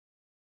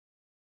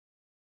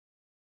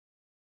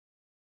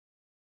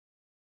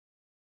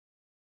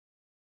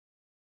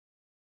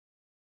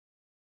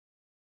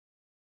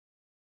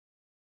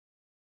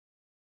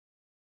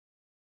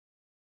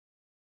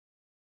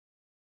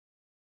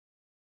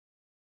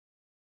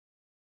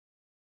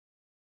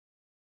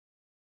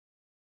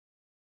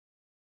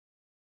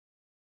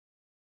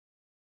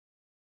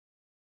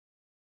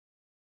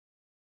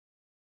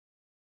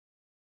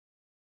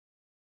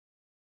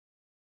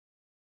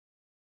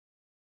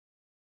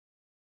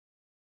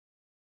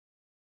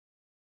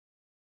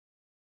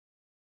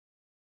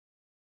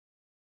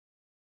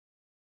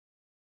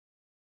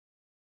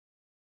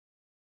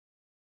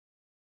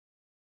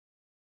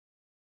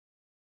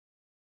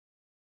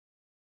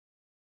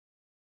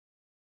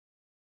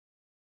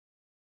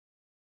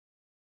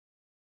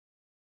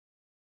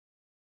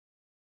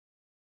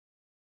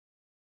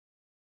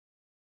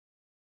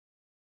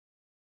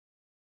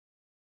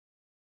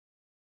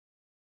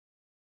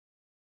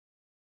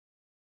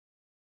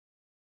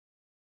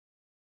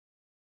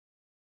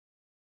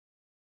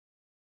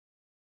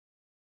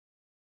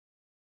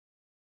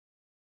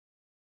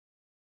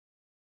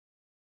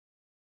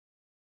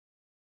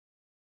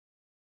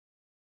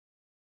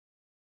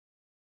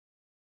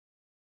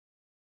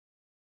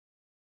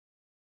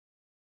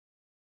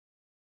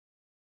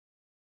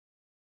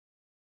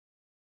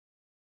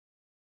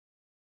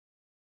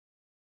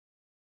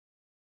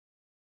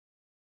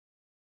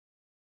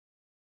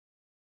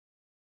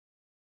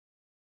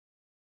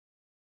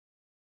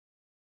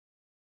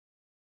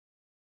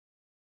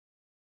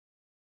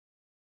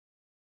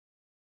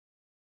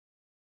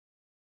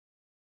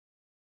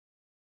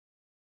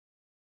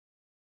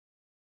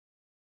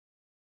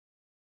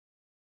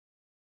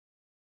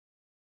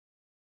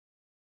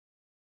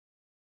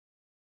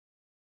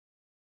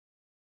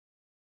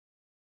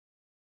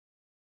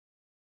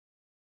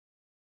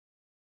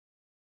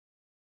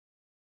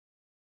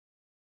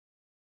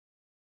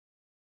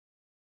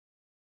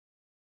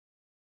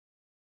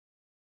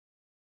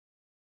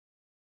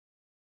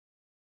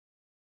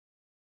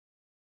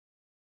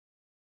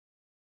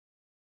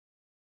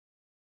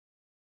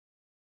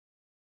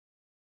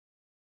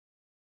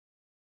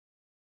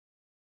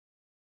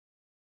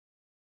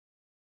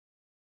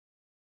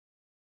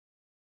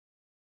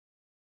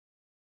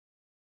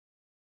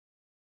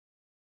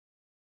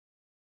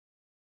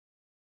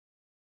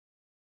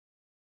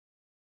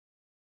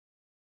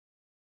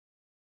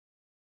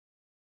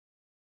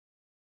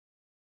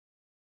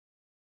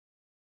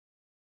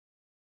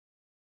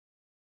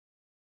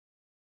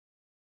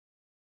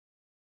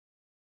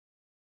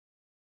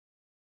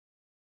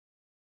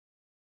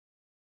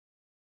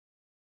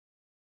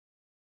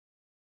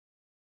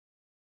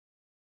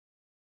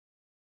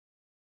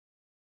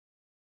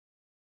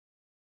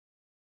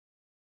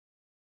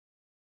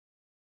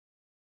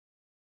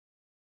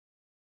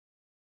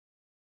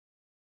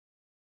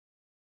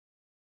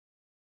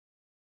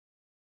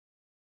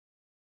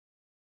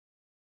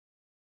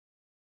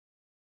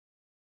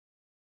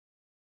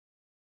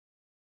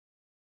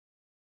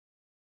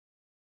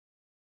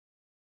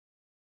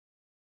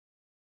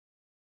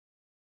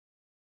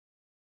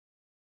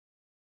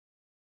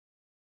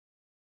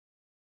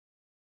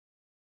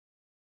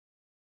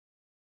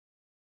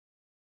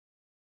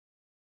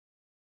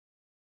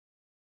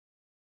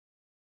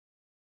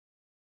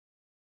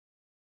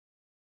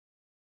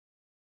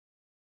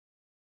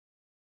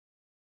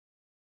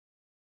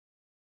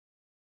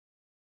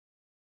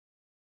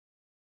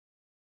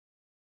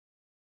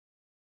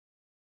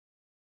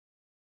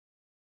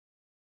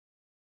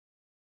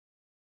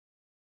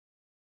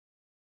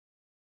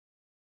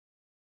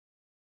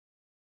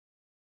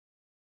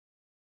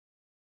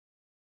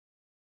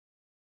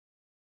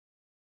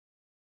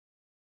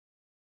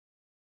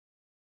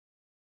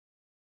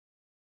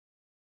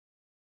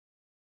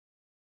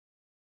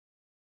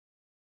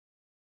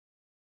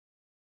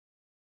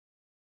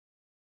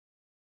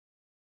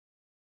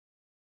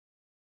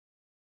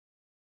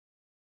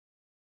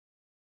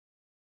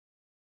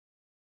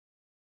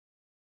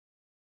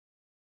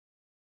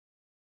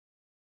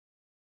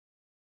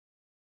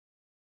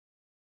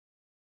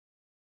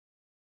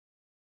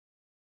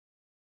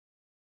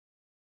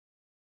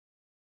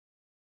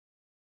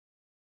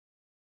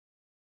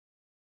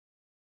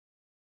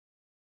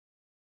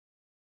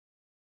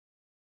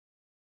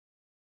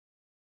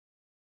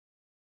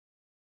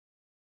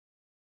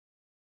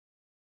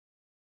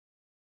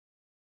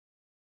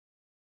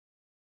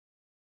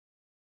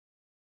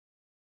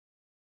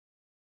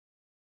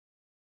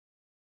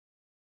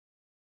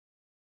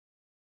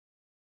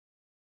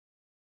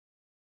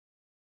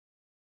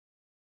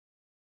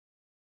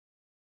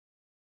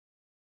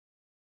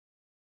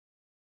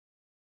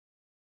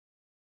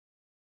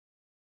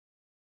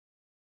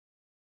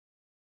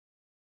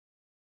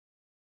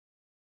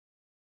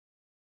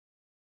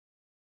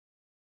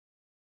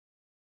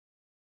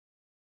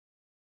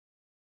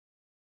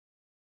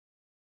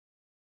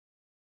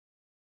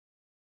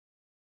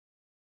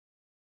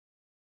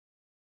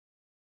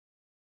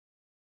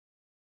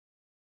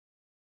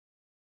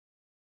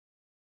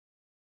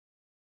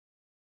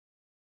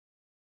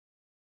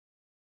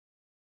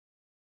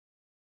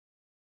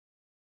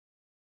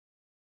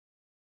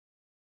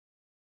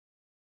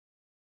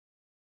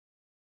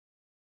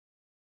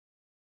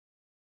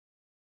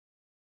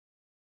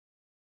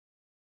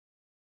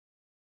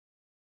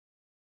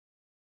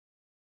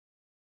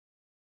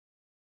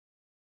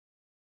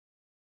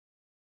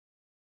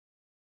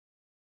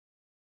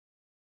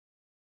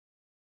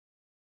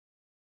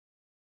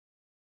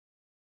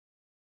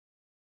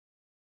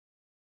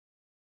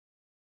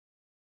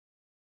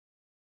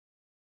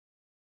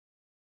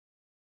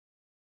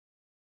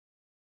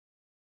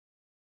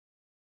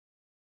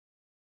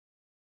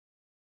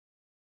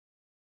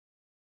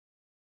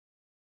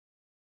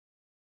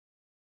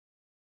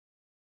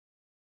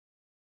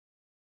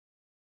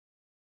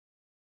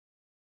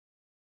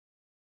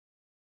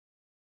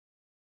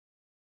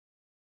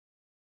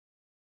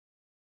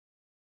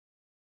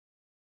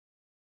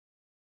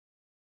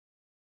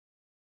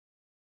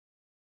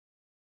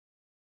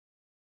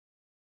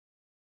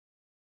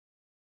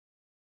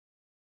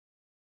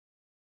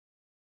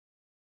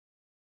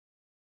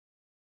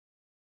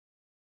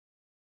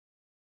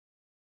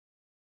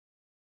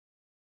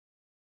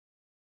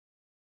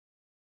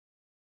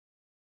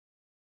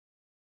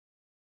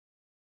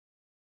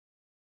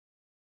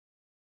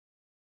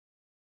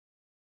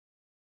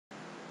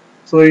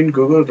So in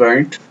Google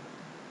write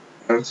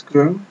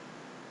SQL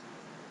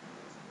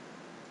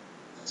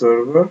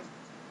server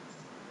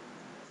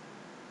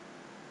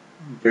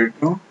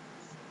data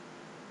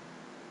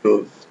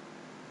tools,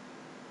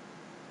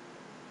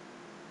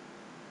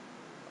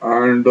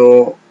 and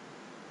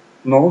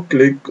now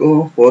click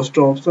first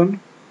option,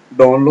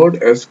 download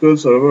SQL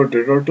server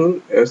data tool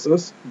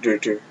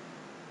SSDT.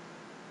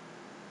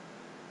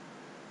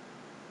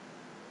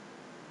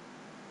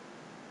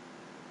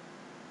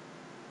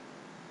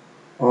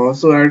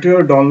 So at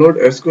here download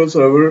SQL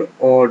server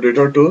or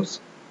data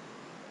tools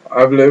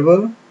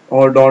available,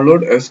 or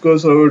download SQL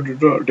server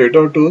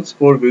data tools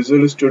for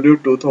Visual Studio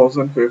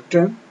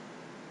 2015.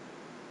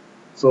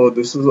 So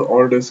this is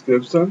our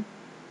description,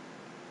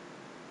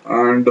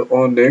 and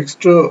on next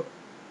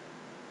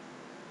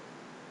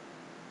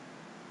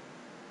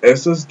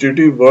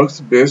SSDT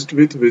works best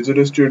with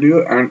Visual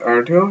Studio, and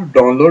at here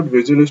download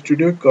Visual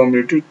Studio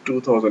Community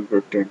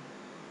 2015.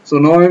 So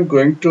now I'm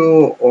going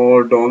to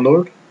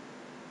download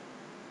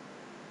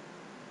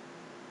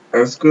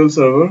SQL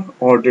Server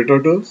or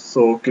data tools.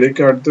 So click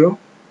at the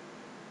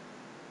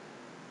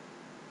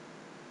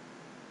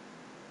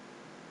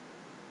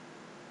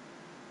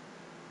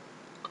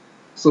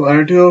so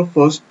at here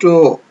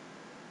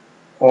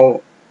uh,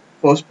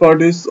 first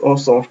part is a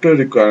software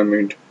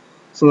requirement.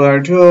 So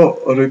at here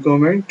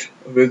recommend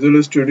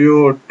Visual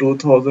Studio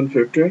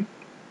 2015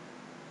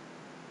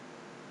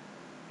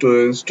 to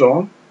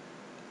install,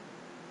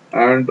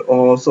 and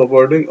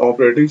supporting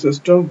operating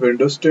system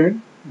Windows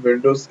 10,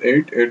 Windows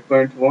 8,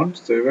 8.1,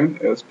 7,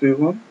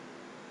 SP1,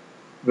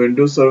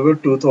 Windows Server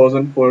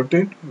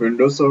 2014,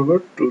 Windows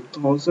Server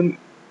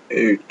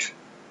 2008.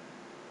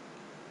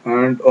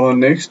 And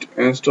next,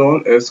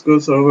 install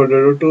SQL Server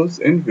Data Tools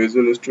in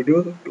Visual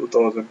Studio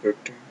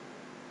 2015.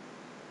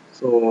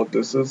 So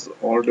this is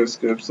our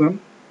description.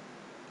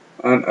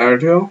 And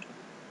add here,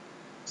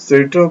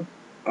 set up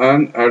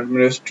an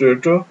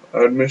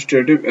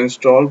administrative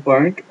install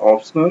point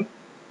optional,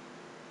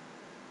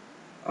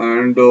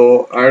 and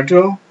add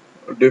here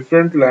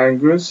different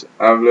language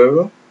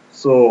available.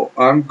 So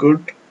I'm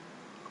good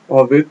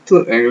with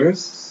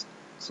English.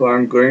 So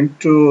I'm going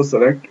to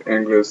select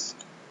English.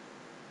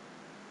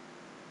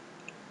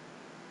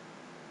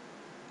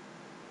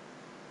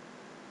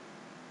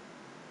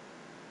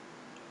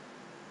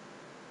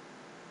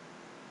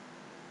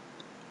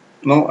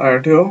 Now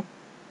add here,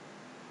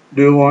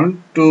 do you want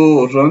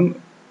to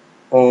run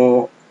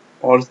or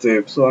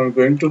save? So I'm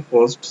going to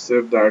first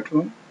save that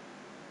one.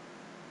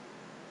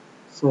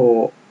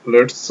 So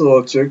let's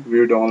check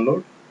view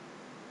download.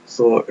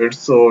 So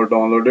it's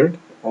downloaded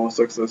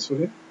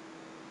successfully.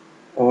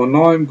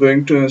 Now I'm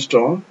going to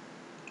install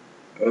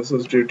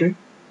SSDT.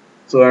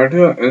 So add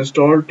here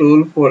install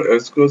tool for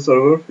SQL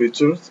Server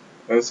features,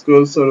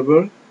 SQL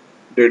Server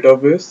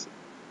database,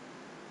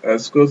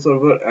 SQL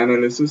Server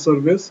analysis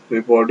service,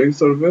 reporting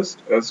service,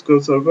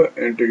 SQL Server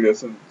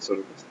integration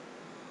service.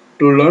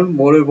 To learn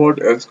more about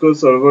SQL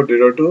Server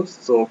data tools,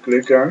 so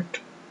click at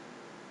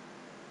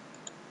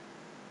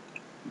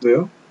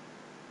there.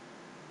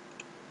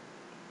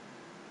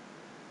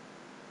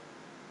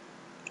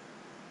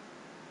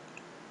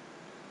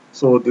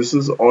 So this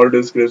is all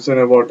description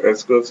about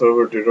SQL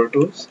Server data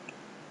tools.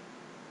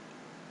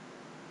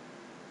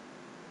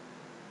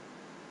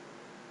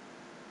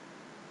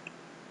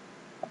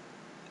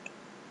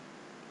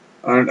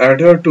 And add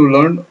here to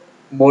learn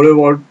more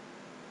about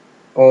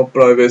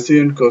privacy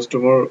and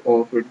customer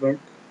feedback.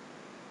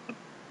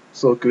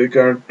 So click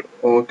here.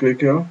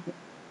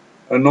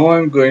 And now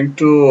I'm going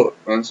to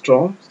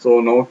install.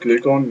 So now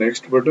click on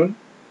next button.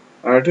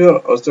 Add here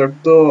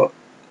accept the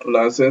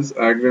license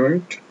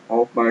agreement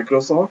of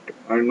Microsoft,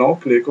 and now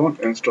click on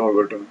install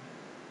button.